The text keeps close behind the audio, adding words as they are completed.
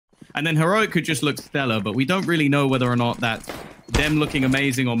And then Heroic could just look stellar, but we don't really know whether or not that's them looking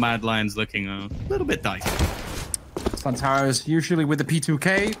amazing or Mad Lions looking a little bit dicey. xantares usually with the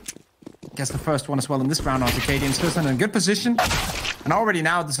P2K. Gets the first one as well in this round after KD and Switzerland in good position. And already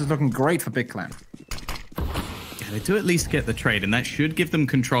now, this is looking great for Big Clan. They do at least get the trade, and that should give them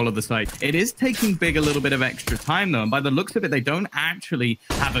control of the site. It is taking Big a little bit of extra time, though, and by the looks of it, they don't actually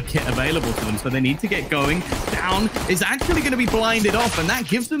have a kit available to them, so they need to get going. Down is actually going to be blinded off, and that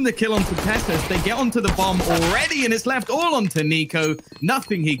gives them the kill onto Tessus. They get onto the bomb already, and it's left all onto niko.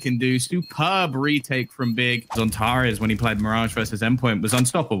 Nothing he can do. Superb retake from Big. xantares, when he played Mirage versus Endpoint, was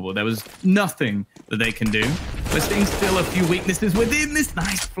unstoppable. There was nothing that they can do. We're seeing still a few weaknesses within this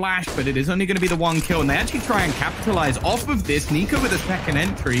nice flash, but it is only going to be the one kill, and they actually try and capitalize off of this. niko with a second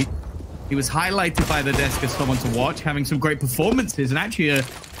entry. He was highlighted by the desk as someone to watch, having some great performances, and actually a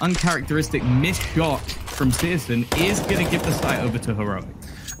uncharacteristic missed shot from Searson is going to give the site over to Heroic.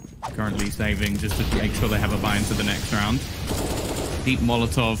 Currently saving just to make sure they have a buy into the next round. Deep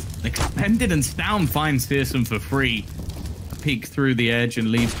Molotov expended, and Stown finds Searson for free. A peek through the edge and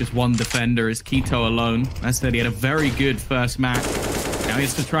leaves just one defender as k1to alone. As I said, he had a very good first match. Now he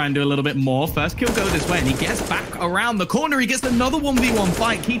has to try and do a little bit more. First kill goes this way, and he gets back around the corner. He gets another 1v1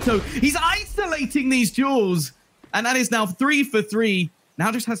 fight. k1to, he's isolating these duels. And that is now 3 for 3.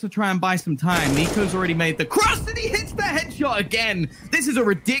 Now just has to try and buy some time. niko's already made the cross, and he hits the headshot again. This is a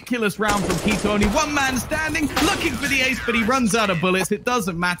ridiculous round from k1to. Only one man standing, looking for the ace, but he runs out of bullets. It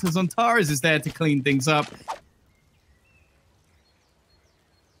doesn't matter. xantares is there to clean things up.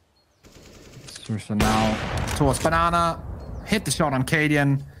 So now towards Banana. Hit the shot on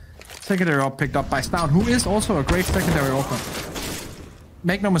Cadian. Secondary op picked up by Stown, who is also a great secondary opener.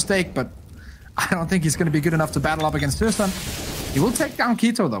 Make no mistake, but I don't think he's going to be good enough to battle up against Thurston. He will take down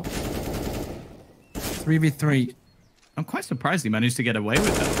k1to, though. 3v3. I'm quite surprised he managed to get away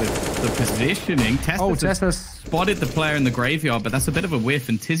with that, with the positioning. Tessus spotted the player in the graveyard, but that's a bit of a whiff,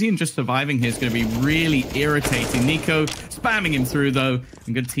 and Tizian just surviving here is going to be really irritating. niko spamming him through, though,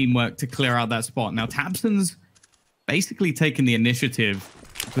 and good teamwork to clear out that spot. Now, tabseN's basically taking the initiative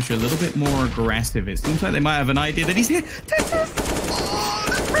to push a little bit more aggressive. It seems like they might have an idea that he's here. Tessus! Oh,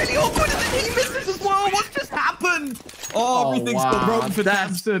 that's really awkward, and then he misses as well. What just happened? Oh, everything's gone wrong for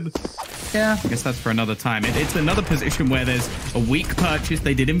tabseN. Yeah. I guess that's for another time. It's another position where there's a weak purchase.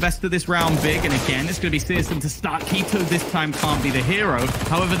 They did invest to this round big, and again, it's going to be Searson to start. k1to this time can't be the hero.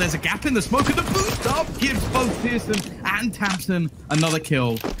 However, there's a gap in the smoke, and the boost up gives both Searson and tabseN another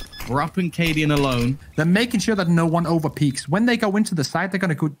kill. We're up in Cadian alone. They're making sure that no one overpeaks. When they go into the site, they're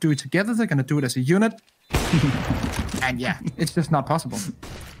going to do it together. They're going to do it as a unit. And yeah, it's just not possible.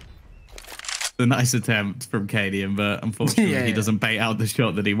 A nice attempt from Cadian, but unfortunately he doesn't bait out the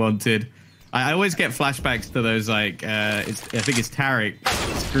shot that he wanted. I always get flashbacks to those, like, I think it's Tarek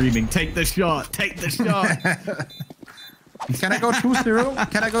screaming, "Take the shot, take the shot." Can I go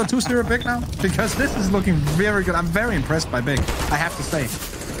 2-0? Can I go 2-0 Big now? Because this is looking very good. I'm very impressed by Big, I have to say.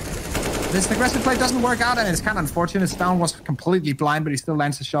 This aggressive play doesn't work out, and it's kind of unfortunate. Stown was completely blind, but he still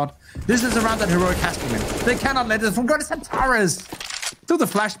lands a shot. This is a round that Heroic has to win. They cannot let it from go to xantares. To the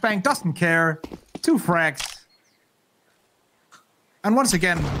flashbang, doesn't care. 2 frags. And once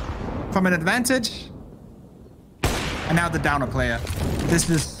again, from an advantage. And now the downer player. This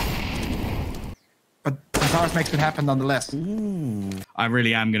is... But xantares makes it happen nonetheless. Ooh. I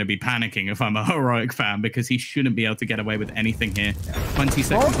really am going to be panicking if I'm a Heroic fan, because he shouldn't be able to get away with anything here. 20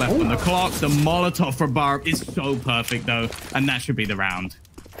 seconds left on the clock. The Molotov for Barb is so perfect, though. And that should be the round.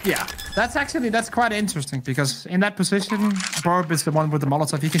 Yeah, that's quite interesting, because in that position, Barb is the one with the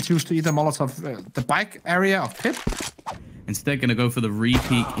Molotov. He can choose to either Molotov the bike area of Pip. Instead, going to go for the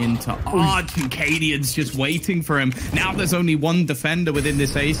re-peek into Arch, and Cadian's just waiting for him. Now there's only one defender within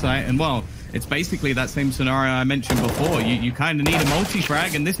this A site, and well, it's basically that same scenario I mentioned before. You kind of need a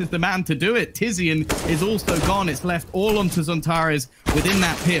multi-frag, and this is the man to do it. Tizian is also gone. It's left all onto xantares within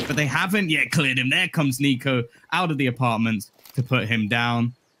that pit, but they haven't yet cleared him. There comes niko out of the apartments to put him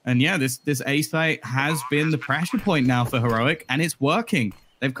down. And yeah, this A site has been the pressure point now for Heroic, and it's working.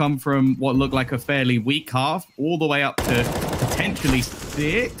 They've come from what looked like a fairly weak half all the way up to potentially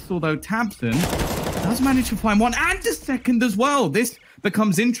 6, although tabseN does manage to find one and a second as well. This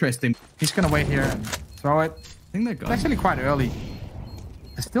becomes interesting. He's going to wait here and throw it. I think they're going. It's actually quite early.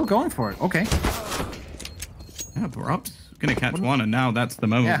 They're still going for it. Okay. Yeah, Barup's going to catch one, and now that's the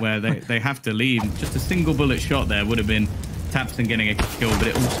moment where they have to leave. Just a single bullet shot there would have been tabseN getting a kill, but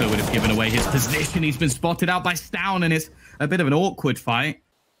it also would have given away his position. He's been spotted out by Stown, and it's a bit of an awkward fight.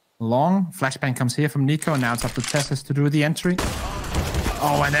 Long flashbang comes here from niko, and now it's up to Tessus to do the entry.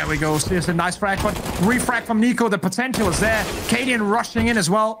 Oh, and there we go. Seriously, nice frag, but refrag from niko. The potential is there. Cadian rushing in as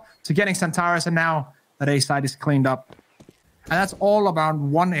well to getting xantares, and now that A side is cleaned up. And that's all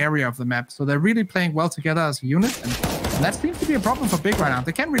around one area of the map. So they're really playing well together as a unit, and that seems to be a problem for Big right now.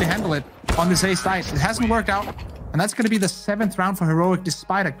 They can't really handle it on this A side. It hasn't worked out, and that's going to be the 7th round for Heroic,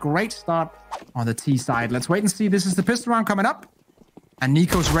 despite a great start on the T side. Let's wait and see. This is the pistol round coming up, and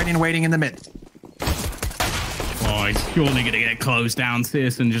niko's ready and waiting in the mid. Oh, he's surely going to get closed down.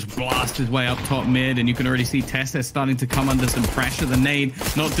 Searson just blast his way up top mid, and you can already see Tessa starting to come under some pressure. The nade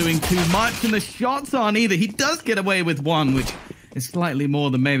not doing too much, and the shots aren't either. He does get away with one, which is slightly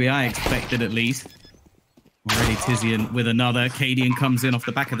more than maybe I expected, at least. Already Tizian with another. Cadian comes in off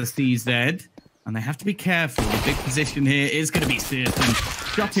the back of the CZ, and they have to be careful. The big position here is going to be Searson,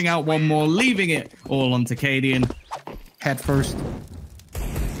 shutting out one more, leaving it all onto Cadian. Head first.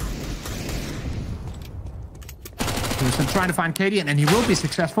 Searson trying to find Cadian, and he will be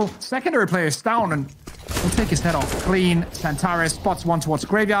successful. Secondary player is down, and he'll take his head off clean. xantares spots one towards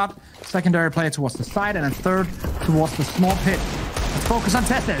graveyard. Secondary player towards the side, and a third towards the small pit. Let's focus on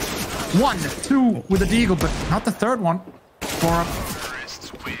Testes. 1, 2 with the deagle, but not the third one.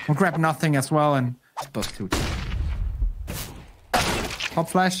 We'll grab nothing as well, and bust 2. Top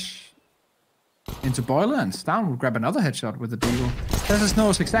flash into Boiler, and Stown will grab another headshot with the deagle. Testes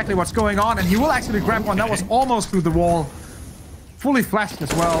knows exactly what's going on, and he will actually grab one that was almost through the wall. Fully flashed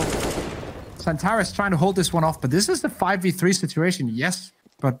as well. xantares trying to hold this one off, but this is the 5v3 situation, yes,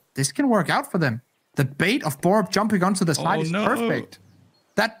 but this can work out for them. The bait of Borb jumping onto the side is perfect.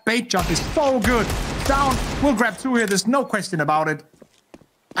 That bait jump is so good. Down, we'll grab 2 here, there's no question about it.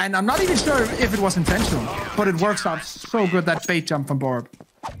 And I'm not even sure if it was intentional, but it works out so good, that bait jump from Borb.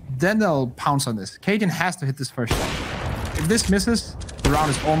 Then they'll pounce on this. Cadian has to hit this first shot. If this misses, the round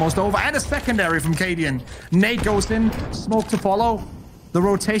is almost over. And a secondary from Cadian. Nate goes in, smoke to follow. The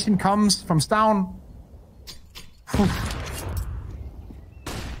rotation comes from Stown.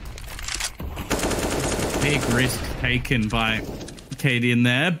 Big risk taken by Cadian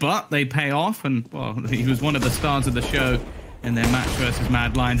there, but they pay off, and well, he was one of the stars of the show in their match versus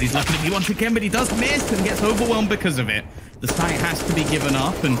Mad Lions. He's lucky to be once again, but he does miss and gets overwhelmed because of it. The site has to be given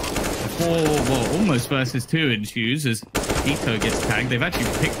up, and before, well, almost versus 2 ensues as Ito gets tagged. They've actually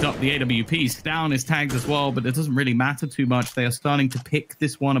picked up the AWP. Stown is tagged as well, but it doesn't really matter too much. They are starting to pick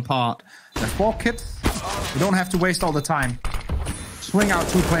this one apart. The 4 kits, you don't have to waste all the time. Swing out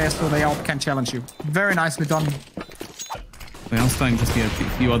 2 players so they all can challenge you. Very nicely done. We are starting to see a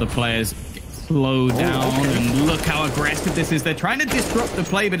few other players slow down, and look how aggressive this is. They're trying to disrupt the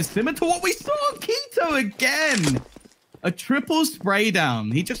play, but it's similar to what we saw on Quito again. A triple spray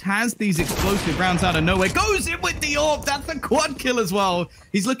down. He just has these explosive rounds out of nowhere. Goes in with the AWP. That's a quad kill as well.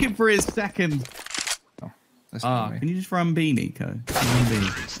 He's looking for his second. Can you just run B, Niko?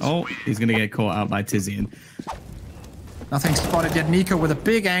 Oh, he's going to get caught out by Tizian. Nothing spotted yet. Niko with a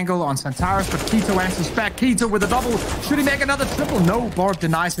big angle on xantares, but Quito answers back. Quito with a double. Should he make another triple? No, Borb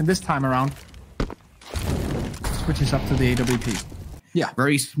denies him this time around. Switches up to the AWP. Yeah.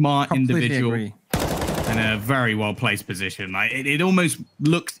 Very smart Completely individual. Agree. In a very well-placed position. Like, it almost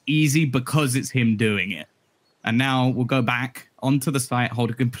looks easy because it's him doing it. And now we'll go back onto the site,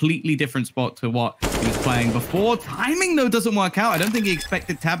 hold a completely different spot to what he was playing before. Timing, though, doesn't work out. I don't think he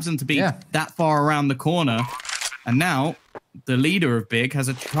expected Tabson to be that far around the corner. And now the leader of Big has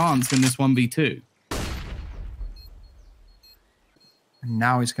a chance in this 1v2. And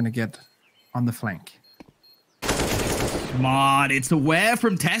now he's going to get on the flank. Smart. It's aware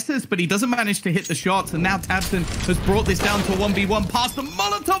from Tessus, but he doesn't manage to hit the shots. And now Tabson has brought this down to a 1v1 past the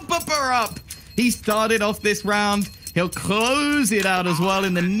Molotov bumper up. He started off this round. He'll close it out as well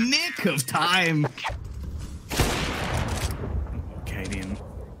in the nick of time. Cadian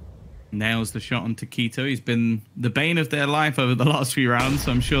nails the shot onto Quito. He's been the bane of their life over the last few rounds,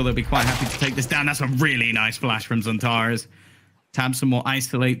 so I'm sure they'll be quite happy to take this down. That's a really nice flash from xantares. Tabson will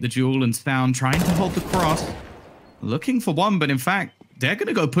isolate the duel, and Stown trying to hold the cross. Looking for one, but in fact, they're going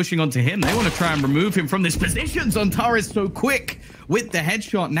to go pushing onto him. They want to try and remove him from this position. xantares so quick with the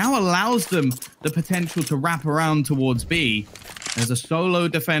headshot now allows them the potential to wrap around towards B. There's a solo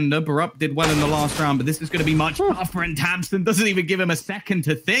defender. Barup did well in the last round, but this is going to be much tougher, and Tabson doesn't even give him a second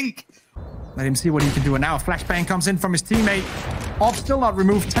to think. Let him see what he can do. And now a flashbang comes in from his teammate. AWP still not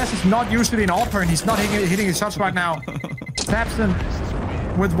removed. Tess is not usually an AWPer, and he's not hitting his shots right now. Tabson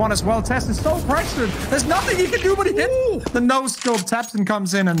with one as well. Tess is so pressured. There's nothing he can do, but he hit the no-scope. Tabson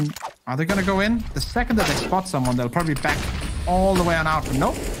comes in, and are they going to go in? The second that they spot someone, they'll probably back all the way on out. But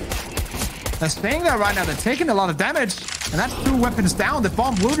nope. They're staying there right now. They're taking a lot of damage. And that's 2 weapons down. The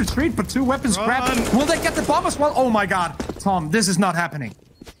bomb will retreat, but 2 weapons grabbed. Will they get the bomb as well? Oh my god. Tom, this is not happening.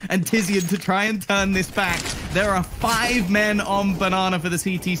 And Tizian to try and turn this back. There are 5 men on banana for the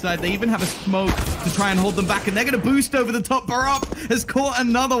CT side. They even have a smoke to try and hold them back. And they're going to boost over the top. Barop has caught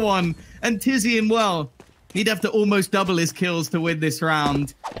another one. And Tizian, well, he'd have to almost double his kills to win this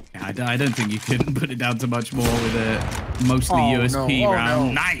round. I don't think you can put it down to much more with a mostly USP round.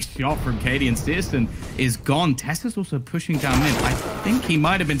 No. Nice shot from Katie, and Searson is gone. Tessa's also pushing down mid. I think he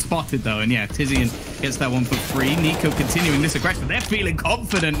might have been spotted, though. And yeah, Tizian gets that one for free. Niko continuing this aggression. They're feeling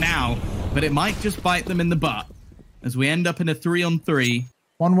confident now, but it might just bite them in the butt as we end up in a 3-on-3.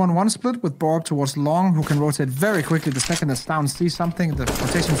 1-1-1 split with Borb towards Long, who can rotate very quickly. The second that's down sees something. The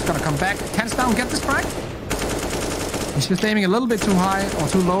rotation is going to come back. Can Down get this frag? He's just aiming a little bit too high or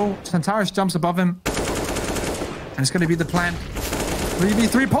too low. xantares jumps above him. And it's going to be the plant.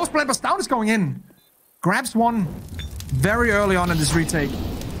 3v3 post plant, but Stout is going in. Grabs one very early on in this retake.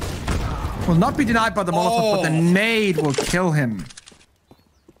 Will not be denied by the Molotov, but the nade will kill him.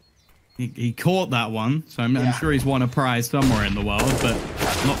 He caught that one, so I'm sure he's won a prize somewhere in the world, but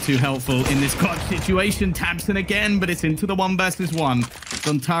not too helpful in this clutch situation. Tabson again, but it's into the 1 versus 1.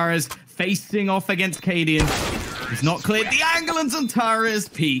 xantares facing off against Cadian. He's not cleared the angle, and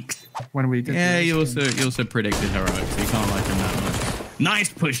xantares peaks. When we did you also predicted heroics. You can't like him that much.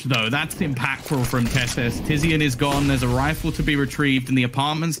 Nice push, though. That's impactful from Tesses. Tizian is gone. There's a rifle to be retrieved, and the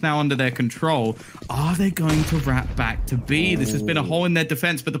apartment's now under their control. Are they going to wrap back to B? This has been a hole in their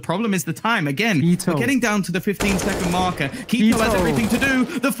defense, but the problem is the time. Again, we're getting down to the 15-second marker. Keto has everything to do.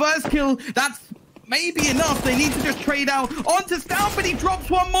 The first kill, that's maybe enough. They need to just trade out onto Stout, but he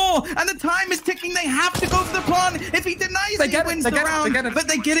drops one more, and the time is ticking. They have to go for the plan. If he denies it, he wins the round, but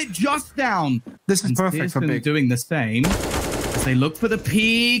they get it just down. This is perfect for Big. Doing the same. As they look for the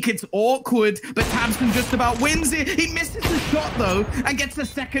peak, it's awkward, but Tabson just about wins it. He misses the shot, though, and gets a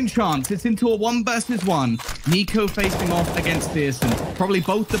second chance. It's into a 1 versus 1. Niko facing off against Pearson. Probably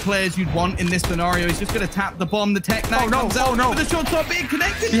both the players you'd want in this scenario. He's just going to tap the bomb. The tech now comes out, but the shot's not being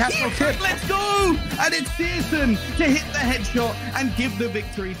connected. He has no tip. Let's go! And it's Pearson to hit the headshot and give the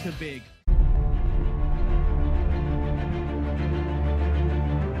victory to Big.